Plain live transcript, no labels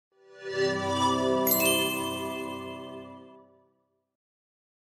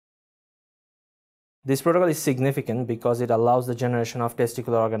This protocol is significant because it allows the generation of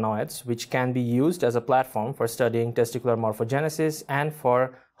testicular organoids, which can be used as a platform for studying testicular morphogenesis and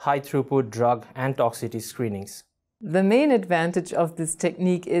for high-throughput drug and toxicity screenings. The main advantage of this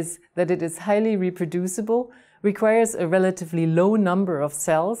technique is that it is highly reproducible, requires a relatively low number of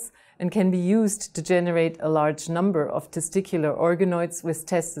cells, and can be used to generate a large number of testicular organoids with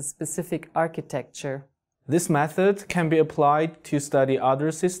testis-specific architecture. This method can be applied to study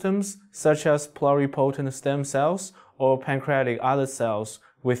other systems, such as pluripotent stem cells or pancreatic islet cells,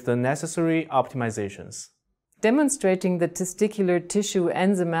 with the necessary optimizations. Demonstrating the testicular tissue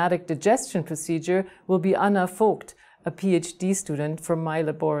enzymatic digestion procedure will be Anna Voigt, a PhD student from my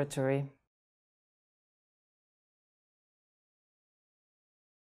laboratory.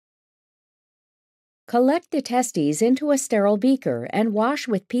 Collect the testes into a sterile beaker and wash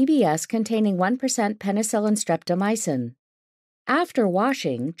with PBS containing 1% penicillin streptomycin. After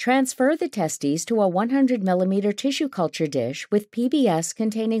washing, transfer the testes to a 100 mm tissue culture dish with PBS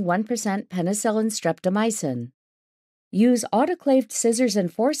containing 1% penicillin streptomycin. Use autoclaved scissors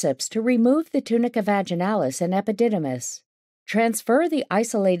and forceps to remove the tunica vaginalis and epididymis. Transfer the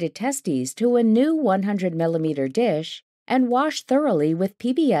isolated testes to a new 100 mm dish and wash thoroughly with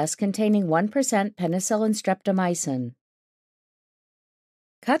PBS containing 1% penicillin streptomycin.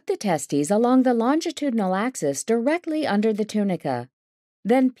 Cut the testes along the longitudinal axis directly under the tunica.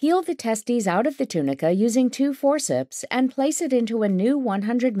 Then peel the testes out of the tunica using 2 forceps and place it into a new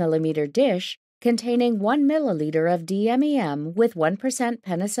 100 mm dish containing 1 milliliter of DMEM with 1%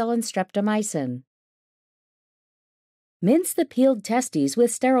 penicillin streptomycin. Mince the peeled testes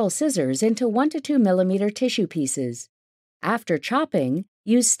with sterile scissors into 1 to 2 mm tissue pieces. After chopping,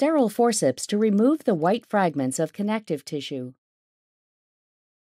 use sterile forceps to remove the white fragments of connective tissue.